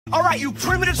Alright, you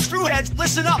primitive screwheads,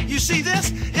 listen up. You see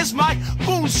this? It's my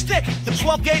Boomstick, the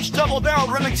 12-gauge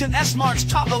double-barreled Remington S-Mark's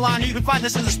top of the line. You can find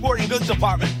this in the sporting goods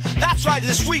department. That's right,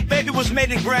 this sweet baby was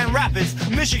made in Grand Rapids,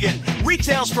 Michigan.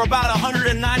 Retails for about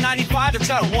 $109.95. It's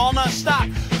got a walnut stock,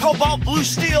 cobalt blue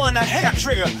steel, and a hair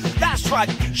trigger. That's right,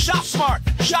 shop smart,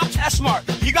 shop's S-Mark.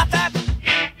 You got that?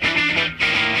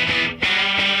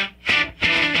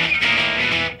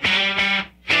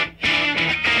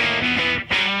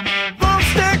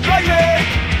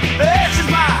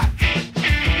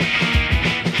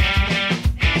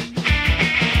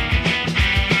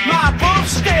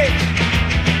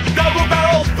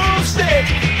 Double-barrel boomstick.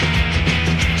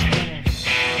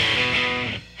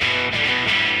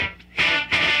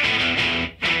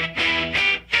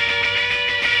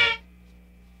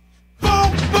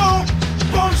 Boom, boom,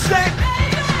 boomstick.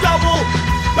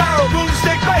 Double-barrel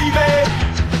boomstick, baby.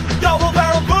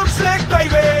 Double-barrel boomstick,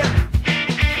 baby.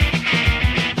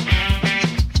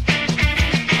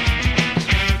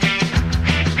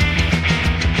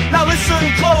 Now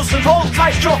listen close and hold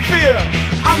tight your fear.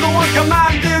 I'm the one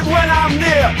commanded when I'm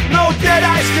near. No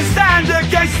Deadites can stand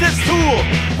against this tool.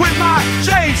 With my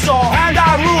chainsaw and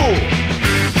I rule.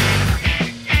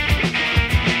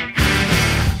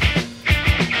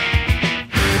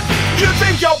 You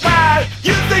think you're bad,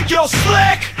 you think you're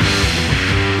slick.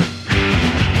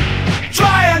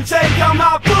 Try and take on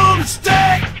my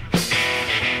boomstick.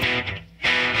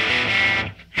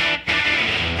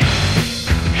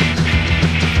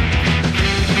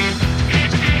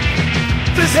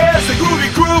 This here's the groovy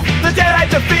groove, the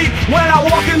Deadite defeat. When I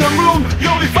walk in the room,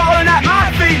 you'll be falling at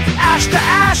my feet. Ash to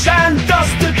ash and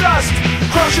dust to dust.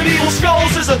 Crushing evil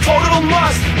skulls is a total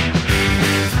must.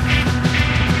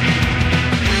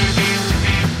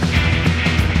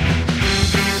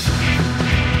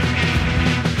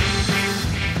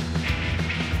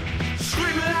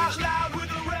 Screaming out loud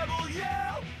with a rebel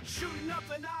yell, shooting up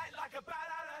the night like a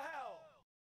badass.